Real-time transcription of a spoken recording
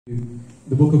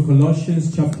The book of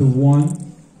Colossians chapter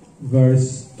 1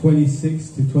 verse 26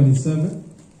 to 27.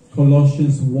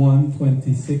 Colossians 1,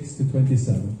 26 to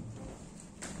 27.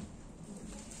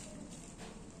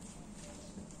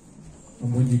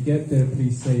 And when you get there,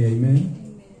 please say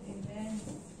amen. Amen.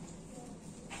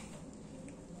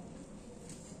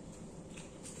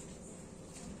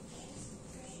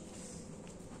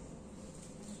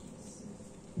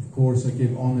 Of course, I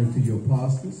give honor to your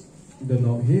pastors. They're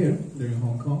not here, they're in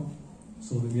Hong Kong.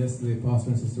 Saw them yesterday, Pastor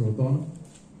and Sister O'Donnell.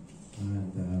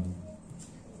 And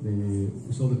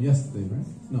we saw them yesterday, right?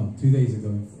 No, 2 days ago.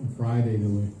 On Friday, there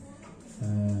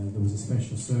was a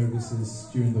special services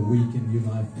during the week in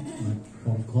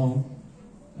Hong Kong.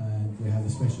 And we had a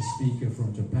special speaker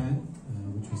from Japan,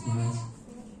 which was nice.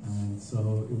 And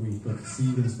so we got to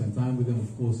see them, spend time with them.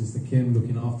 Of course, Sister Kim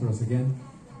looking after us again.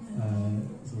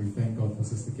 So we thank God for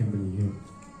Sister Kimberly here.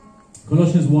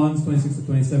 Colossians 1, 26 to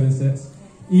 27 says,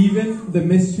 even the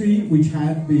mystery which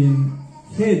had been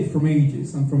hid from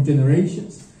ages and from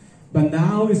generations, but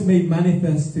now is made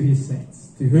manifest to his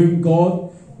saints, to whom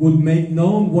God would make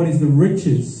known what is the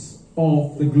riches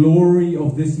of the glory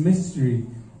of this mystery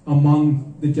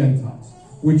among the Gentiles,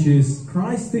 which is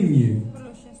Christ in you,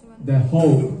 the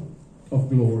hope of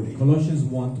glory. Colossians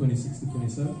 1, 26 to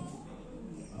 27.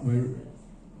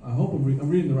 I hope I'm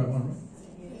reading the right one, right?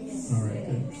 Yes. All right,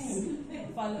 good.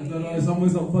 I don't know if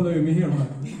someone's not following me here,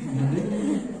 right?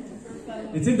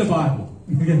 It's in the Bible.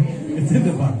 It's in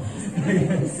the Bible.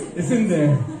 It's in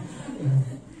there.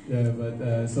 Yeah,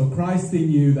 but so Christ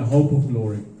in you, the hope of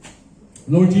glory.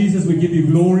 Lord Jesus, we give you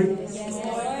glory.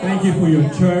 Thank you for your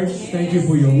church. Thank you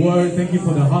for your word. Thank you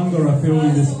for the hunger I feel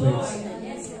in this place.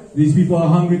 These people are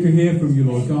hungry to hear from you,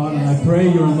 Lord God. And I pray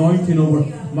your anointing over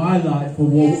my life,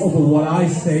 over what I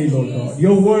say, Lord God.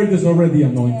 Your word is already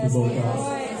anointed, Lord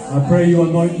God. I pray you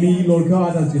anoint me, Lord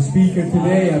God, as your speaker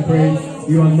today. I pray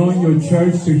you anoint your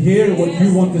church to hear what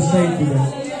you want to say to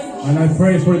them. And I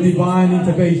pray for a divine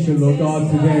intervention, Lord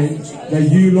God, today. That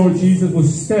you, Lord Jesus, will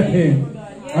step in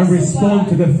and respond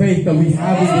to the faith that we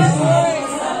have in this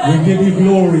house. We give you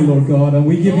glory, Lord God, and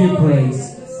we give you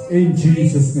praise. In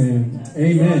Jesus' name.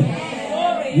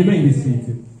 Amen. You may be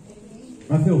seated.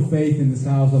 I feel faith in this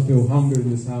house. I feel hunger in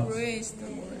this house.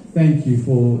 Thank you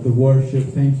for the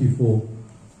worship. Thank you for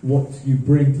what you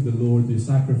bring to the Lord, the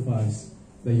sacrifice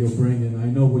that you're bringing. I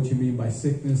know what you mean by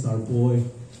sickness. Our boy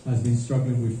has been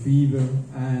struggling with fever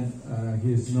and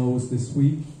his nose this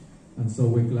week. And so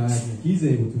we're glad that he's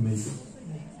able to make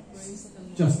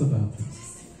it. Just about.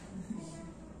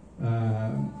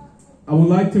 I would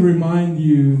like to remind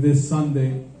you this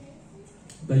Sunday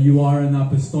that you are an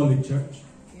apostolic church.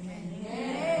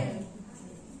 Amen.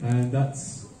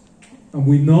 And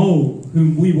we know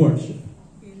whom we worship.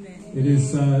 Amen. It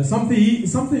is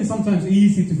something sometimes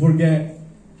easy to forget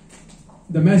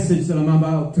the message that I'm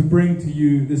about to bring to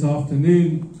you this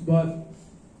afternoon. But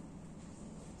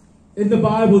in the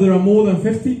Bible there are more than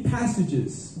 50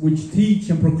 passages which teach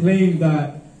and proclaim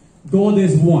that God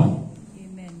is one.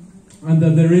 And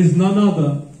that there is none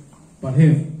other but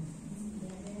him.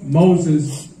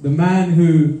 Moses, the man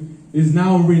who is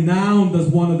now renowned as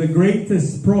one of the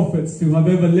greatest prophets to have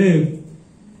ever lived.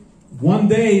 One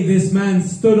day this man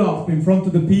stood up in front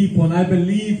of the people, and I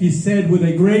believe he said with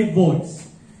a great voice,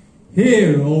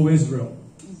 "Hear, O Israel,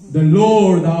 the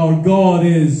Lord our God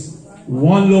is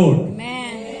one Lord."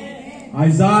 Amen.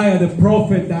 Isaiah the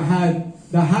prophet that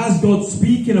has God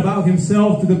speaking about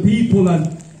himself to the people,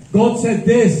 and God said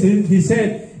this, he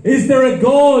said, "Is there a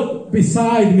God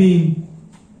beside me?"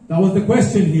 That was the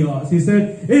question he asked. He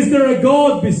said, "Is there a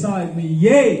God beside me?"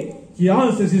 Yea, he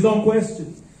answers his own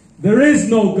question. There is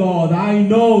no God, I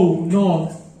know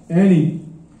not any.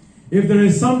 If there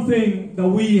is something that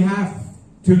we have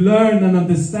to learn and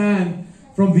understand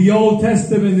from the Old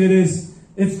Testament,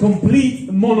 it's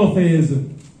complete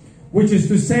monotheism, which is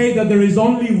to say that there is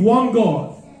only one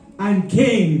God and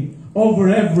King over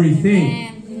everything.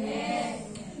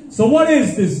 So what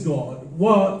is this God?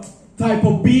 What type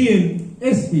of being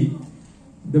is he?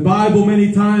 The Bible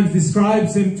many times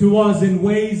describes him to us in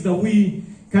ways that we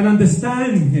can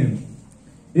understand him.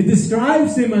 It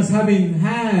describes him as having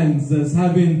hands, as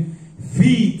having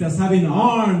feet, as having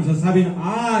arms, as having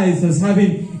eyes, as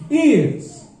having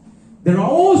ears. There are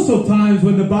also times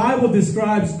when the Bible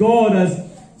describes God as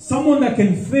someone that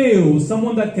can feel,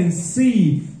 someone that can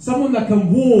see, someone that can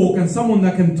walk, and someone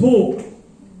that can talk.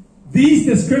 These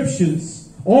descriptions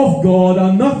of God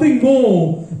are nothing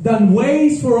more than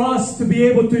ways for us to be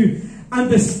able to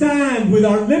understand with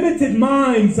our limited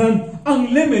minds an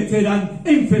unlimited and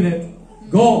infinite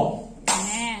God.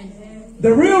 Amen.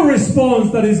 The real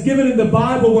response that is given in the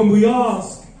Bible when we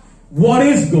ask, what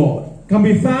is God, can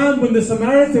be found when the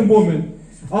Samaritan woman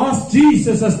asked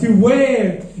Jesus as to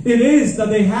where it is that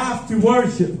they have to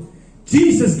worship.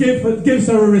 Jesus gives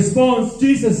her a response.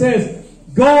 Jesus says,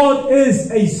 God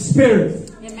is a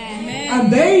spirit. Amen.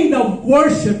 And they that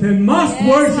worship Him must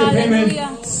worship Him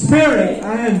in spirit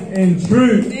and in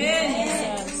truth.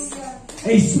 Yes.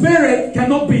 A spirit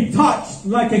cannot be touched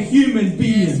like a human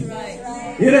being.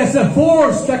 Right. It is a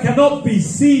force that cannot be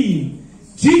seen.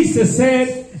 Jesus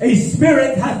said, a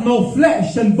spirit hath no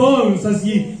flesh and bones as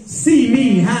ye see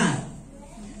me have.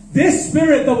 This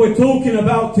spirit that we're talking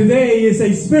about today is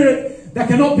a spirit that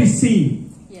cannot be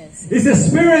seen. Yes. It's a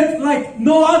spirit like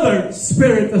no other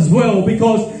spirit as well,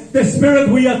 because the spirit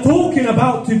we are talking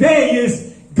about today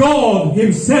is God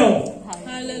Himself.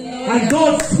 Hallelujah. And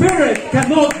God's spirit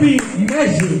cannot be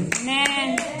measured.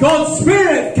 Amen. God's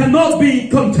spirit cannot be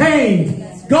contained.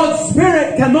 God's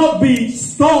spirit cannot be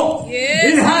stopped.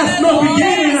 Yes. It has no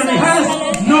beginning and it has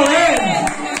no end.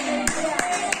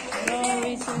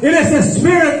 It is a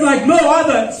spirit like no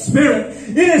other spirit.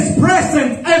 It is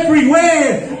present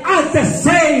everywhere at the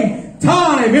same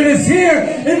time. It is here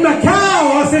in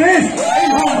Macau as it is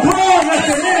in Hong Kong, as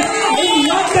it is in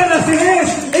London, as it is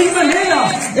in Manila.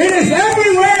 It is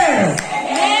everywhere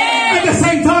at the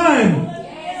same time.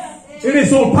 It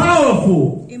is all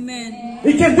powerful. Amen.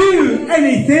 It can do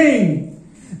anything.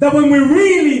 That when we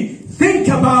really think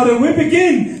about it, we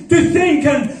begin to think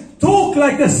and talk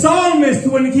like the psalmist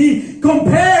when he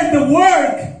compared the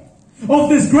work of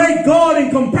this great God in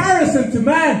comparison to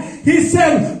man. He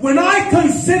said, when I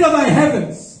consider thy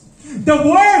heavens, the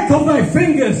work of thy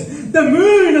fingers, the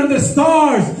moon and the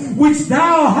stars, which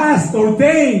thou hast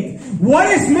ordained, what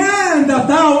is man that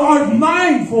thou art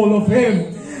mindful of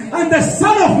him? And the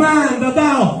Son of Man that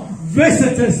thou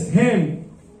visitest him.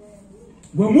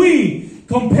 When we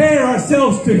compare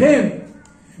ourselves to Him,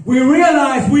 we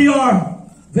realize we are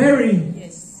very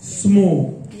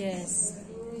small. Yes.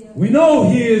 We know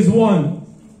He is one,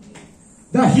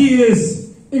 that He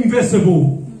is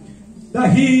invisible,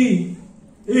 that He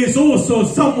is also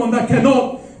someone that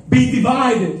cannot be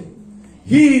divided.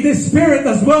 This Spirit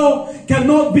as well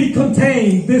cannot be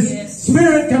contained. This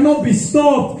Spirit cannot be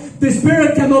stopped. This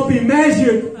Spirit cannot be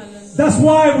measured. That's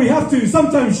why we have to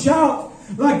sometimes shout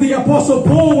like the Apostle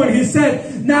Paul when he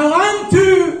said, now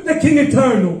unto the King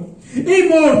eternal,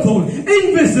 immortal,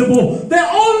 invisible, the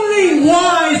only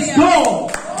wise God,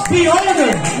 be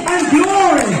honor and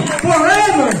glory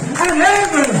forever and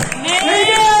ever.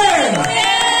 Amen.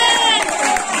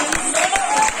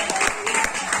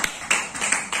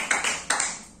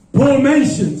 Paul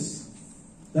mentions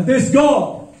that this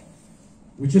God,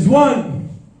 which is one,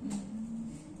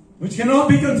 which cannot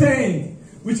be contained,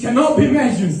 which cannot be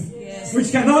measured,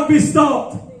 which cannot be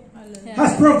stopped,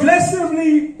 has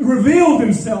progressively revealed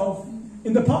Himself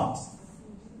in the past,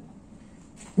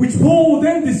 which Paul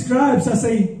then describes as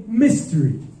a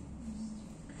mystery.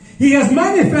 He has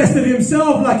manifested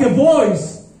Himself like a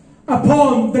voice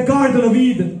upon the Garden of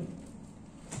Eden,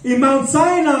 in Mount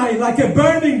Sinai like a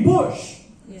burning bush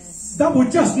that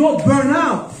would just not burn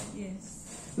out,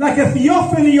 like a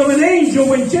theophany of an angel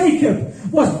when Jacob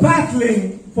was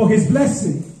battling for his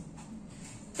blessing.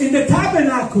 In the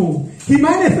tabernacle, He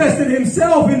manifested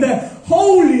Himself in the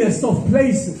holiest of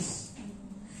places.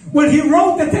 When He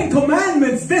wrote the Ten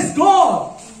Commandments, this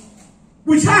God,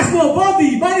 which has no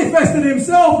body, manifested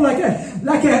Himself like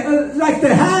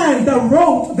the hand that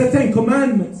wrote the Ten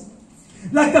Commandments.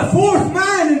 Like the fourth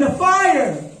man in the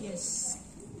fire.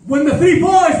 When the three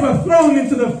boys were thrown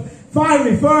into the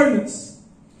fiery furnace.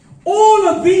 All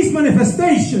of these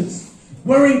manifestations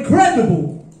were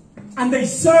incredible, and they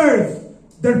served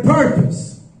their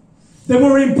purpose. They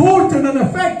were important and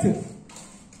effective,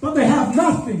 but they have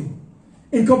nothing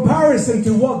in comparison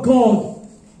to what God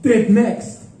did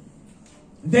next.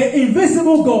 The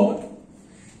invisible God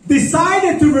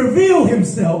decided to reveal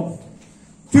Himself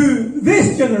to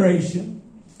this generation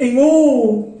in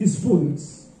all His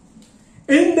fullness.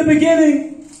 In the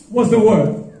beginning was the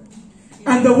Word,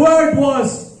 and the Word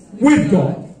was with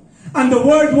God, and the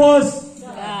Word was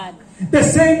God. The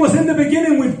same was in the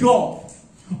beginning with God.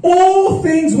 All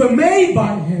things were made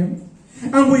by Him,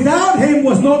 and without Him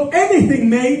was not anything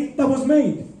made that was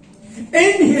made.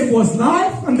 In Him was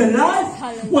life, and the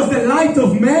life was the light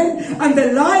of men, and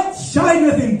the light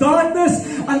shineth in darkness,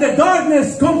 and the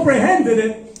darkness comprehended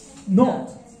it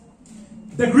not.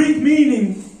 The Greek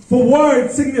meaning for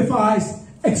word signifies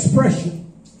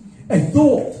expression, a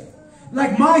thought.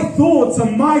 Like my thoughts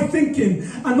and my thinking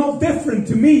are not different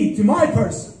to me, to my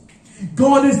person.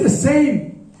 God is the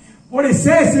same. What it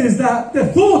says is that the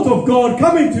thought of God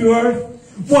coming to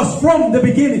earth was from the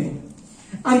beginning.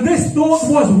 And this thought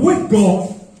was with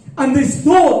God. And this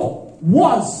thought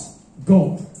was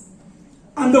God.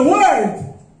 And the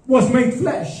Word was made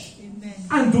flesh. Amen.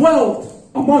 And dwelt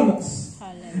among us.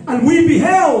 Hallelujah. And we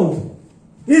beheld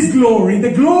His glory.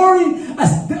 The glory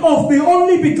of the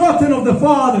only begotten of the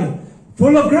Father.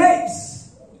 Full of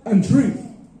grace and truth.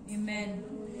 Amen.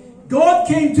 God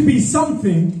came to be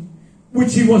something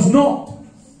which He was not,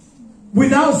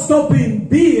 without stopping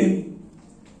being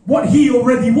what He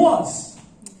already was.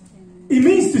 It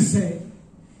means to say,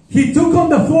 He took on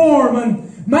the form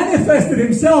and manifested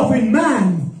Himself in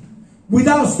man,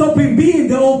 without stopping being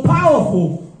the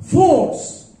all-powerful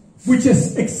force which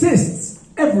exists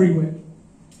everywhere.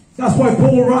 That's why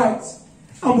Paul writes,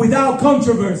 and without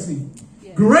controversy,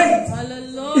 great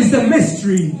is the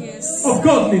mystery of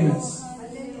godliness.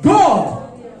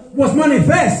 God was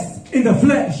manifest in the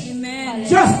flesh,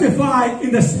 justified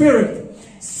in the spirit,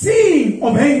 seen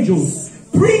of angels,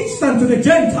 preached unto the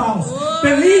Gentiles,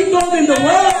 believed on in the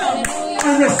world,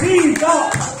 and received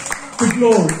up the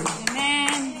glory.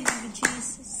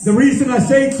 The reason I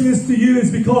say this to you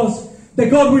is because the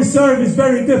God we serve is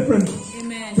very different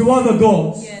to other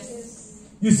gods.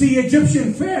 You see,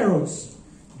 Egyptian pharaohs,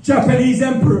 Japanese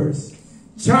emperors,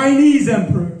 Chinese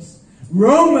emperors,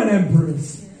 Roman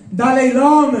emperors, Dalai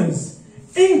Lamas,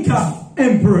 Inca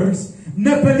emperors,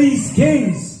 Nepalese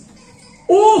kings,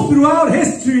 all throughout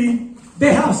history,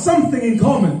 they have something in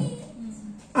common.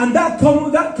 And that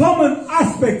common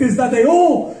aspect is that they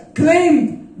all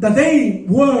claimed that they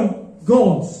were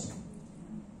gods.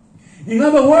 In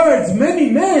other words, many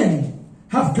men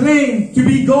have claimed to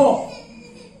be God.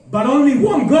 But only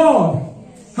one God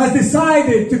has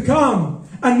decided to come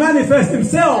and manifest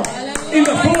Himself in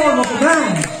the form of a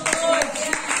man.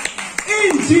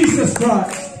 In Jesus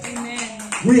Christ.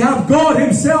 We have God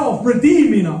Himself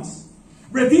redeeming us.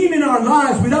 Redeeming our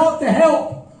lives without the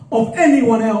help of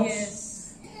anyone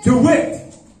else. To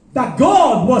wit, that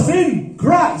God was in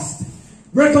Christ,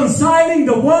 reconciling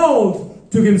the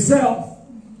world to Himself.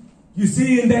 You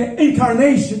see, in the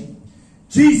incarnation,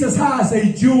 Jesus has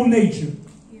a dual nature.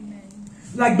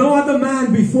 Like no other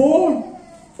man before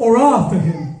or after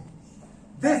Him.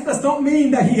 This does not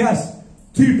mean that He has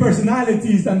two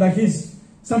personalities and that He's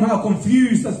somehow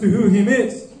confused as to who Him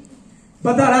is.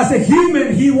 But that as a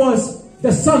human, He was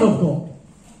the Son of God.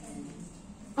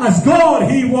 As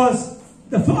God, He was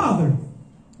the Father.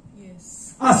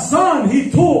 As Son,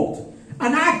 He talked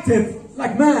and acted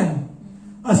like man.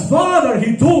 As Father,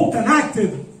 He talked and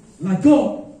acted like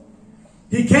God.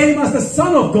 He came as the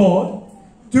Son of God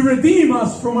to redeem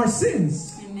us from our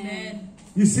sins. Amen.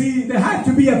 You see, there had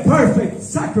to be a perfect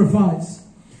sacrifice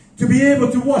to be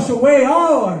able to wash away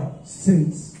our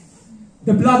sins.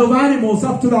 The blood of animals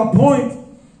up to that point,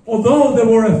 although they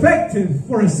were effective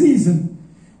for a season,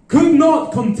 could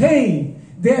not contain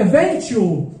the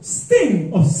eventual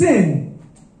sting of sin,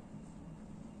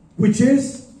 which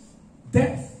is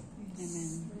death.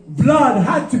 Amen. Blood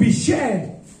had to be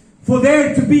shed for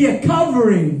there to be a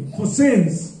covering for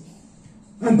sins.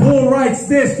 And Paul writes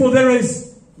this, for there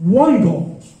is one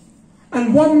God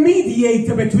and one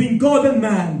mediator between God and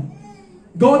man.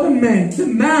 God and man, the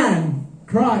man,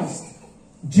 Christ,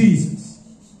 Jesus.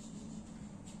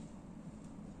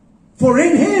 For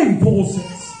in Him, Paul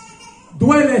says,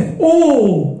 dwelleth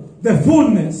all the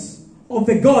fullness of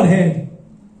the Godhead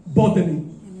bodily.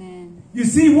 Amen. You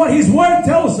see, what His Word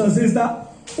tells us is that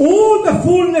all the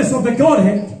fullness of the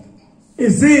Godhead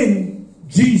is in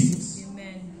Jesus.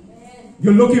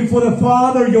 You're looking for the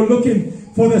Father, you're looking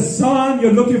for the Son,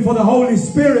 you're looking for the Holy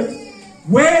Spirit.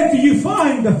 Where do you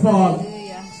find the Father?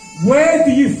 Where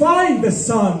do you find the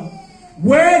Son?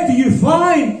 Where do you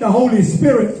find the Holy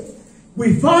Spirit?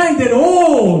 We find it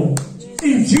all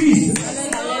in Jesus.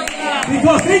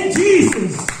 Because in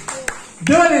Jesus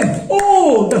dwelleth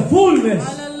all the fullness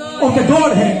of the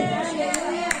Godhead.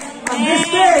 And this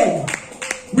day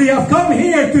we have come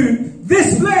here to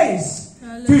this place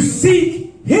to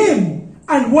seek Him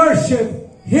and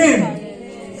worship Him.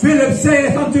 Philip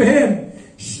saith unto Him,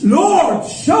 Lord,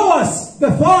 show us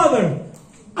the Father,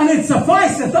 and it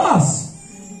sufficeth us.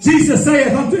 Jesus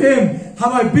saith unto him,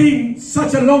 have I been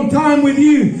such a long time with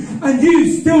you, and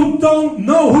you still don't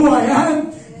know who I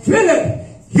am? Philip,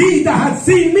 he that hath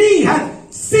seen me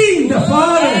hath seen the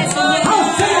Father.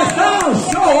 How sayest thou,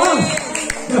 show us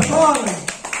the Father?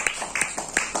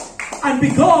 And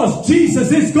because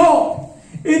Jesus is God,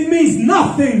 it means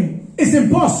nothing is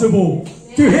impossible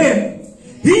to Him.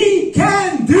 He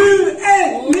can do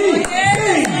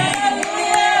anything.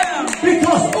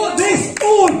 Because this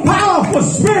all-powerful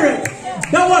Spirit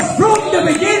that was from the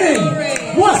beginning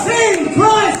was in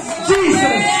Christ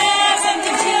Jesus.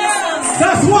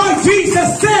 That's why Jesus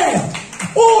Jesus said,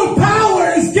 all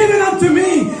power is given unto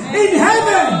me in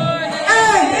heaven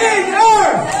and in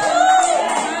earth.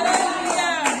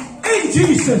 In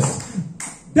Jesus,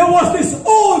 there was this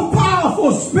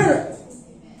all-powerful Spirit.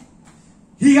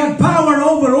 He had power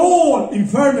over all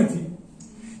infirmity.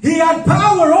 He had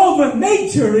power over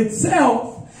nature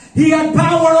itself. He had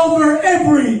power over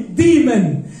every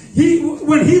demon.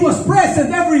 When he was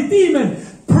present, every demon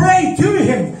prayed to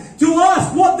him to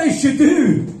ask what they should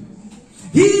do.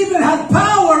 He even had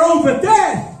power over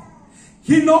death.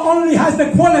 He not only has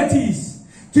the qualities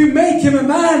to make him a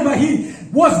man, but he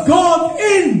was God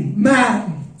in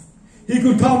man. He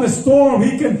could calm a storm.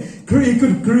 He could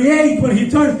create. When he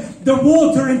turned the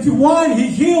water into wine, he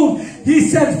healed. He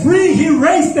set free. He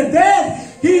raised the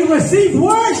dead. He received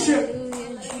worship.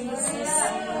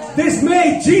 This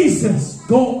made Jesus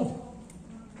God.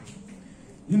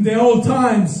 In the old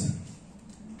times,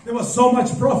 there was so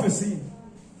much prophecy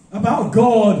about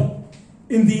God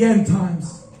in the end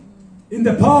times. In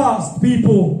the past,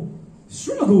 people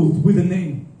struggled with the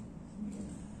name.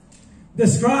 The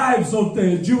scribes of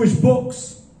the Jewish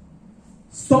books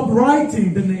stopped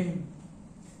writing the name.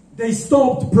 They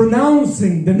stopped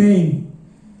pronouncing the name.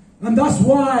 And that's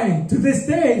why, to this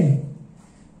day,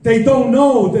 they don't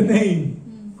know the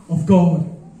name of God.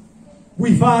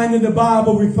 We find in the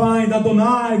Bible, we find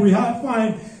Adonai, we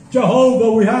find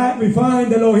Jehovah, we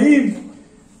find Elohim.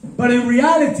 But in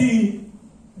reality,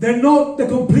 they're not the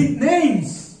complete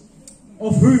names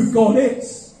of who God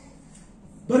is.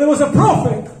 But there was a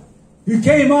prophet who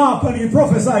came up and he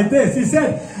prophesied this. He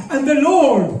said, and the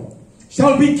Lord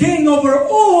shall be king over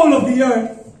all of the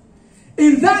earth.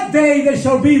 In that day there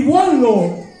shall be one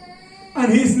Lord,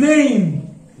 and his name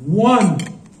one.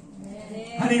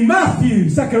 And in Matthew,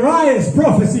 Zechariah's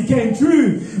prophecy came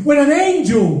true when an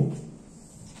angel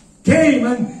came,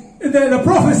 and the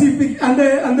prophecy and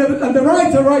the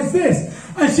writer writes this,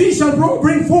 and she shall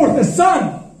bring forth a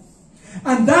son,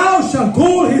 and thou shalt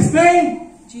call his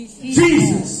name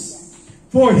Jesus,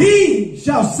 for he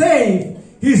shall save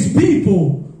his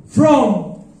people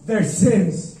from their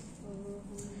sins.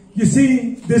 You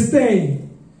see, this day,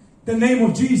 the name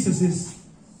of Jesus is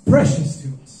precious to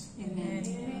us.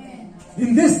 Amen.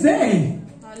 In this day,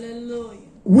 hallelujah,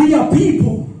 we are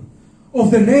people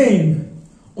of the name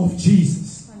of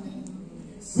Jesus.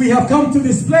 Hallelujah. We have come to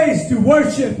this place to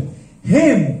worship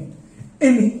him,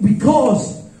 and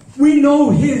because we know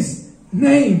his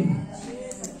name.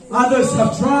 Others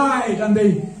have tried, and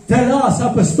they tell us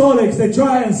apostolics, they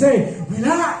try and say,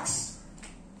 relax,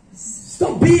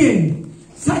 stop being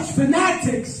such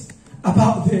fanatics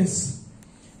about this.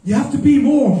 You have to be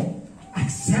more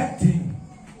accepting.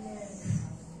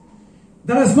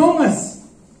 That as long as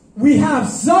we have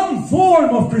some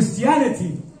form of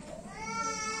Christianity,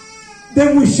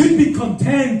 then we should be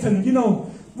content, and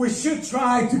we should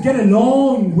try to get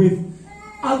along with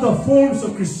other forms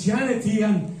of Christianity,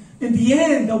 and in the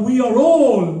end that we are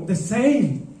all the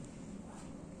same.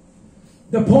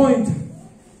 They point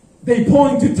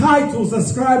to titles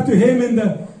ascribed to him in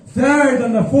the 3rd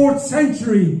and the 4th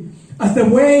century as the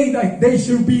way that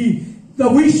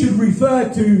we should refer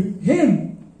to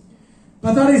him.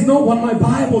 But that is not what my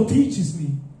Bible teaches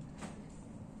me.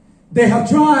 They have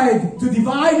tried to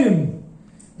divide him.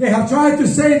 They have tried to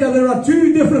say that there are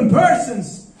 2 different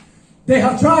persons. They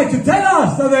have tried to tell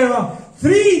us that there are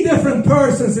 3 different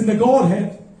persons in the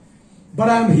Godhead. But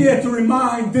I'm here to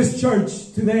remind this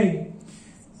church today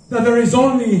that there is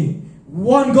only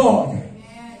one God,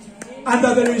 and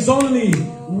that there is only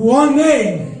one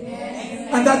name,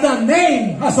 and that that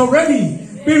name has already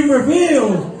been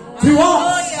revealed to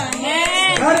us.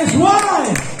 That is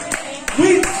why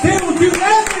we still do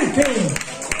everything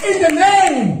in the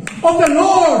name of the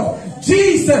Lord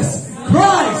Jesus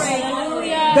Christ.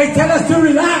 They tell us to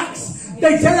relax.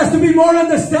 They tell us to be more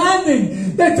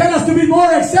understanding. They tell us to be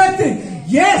more accepting.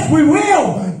 Yes, we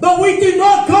will, but we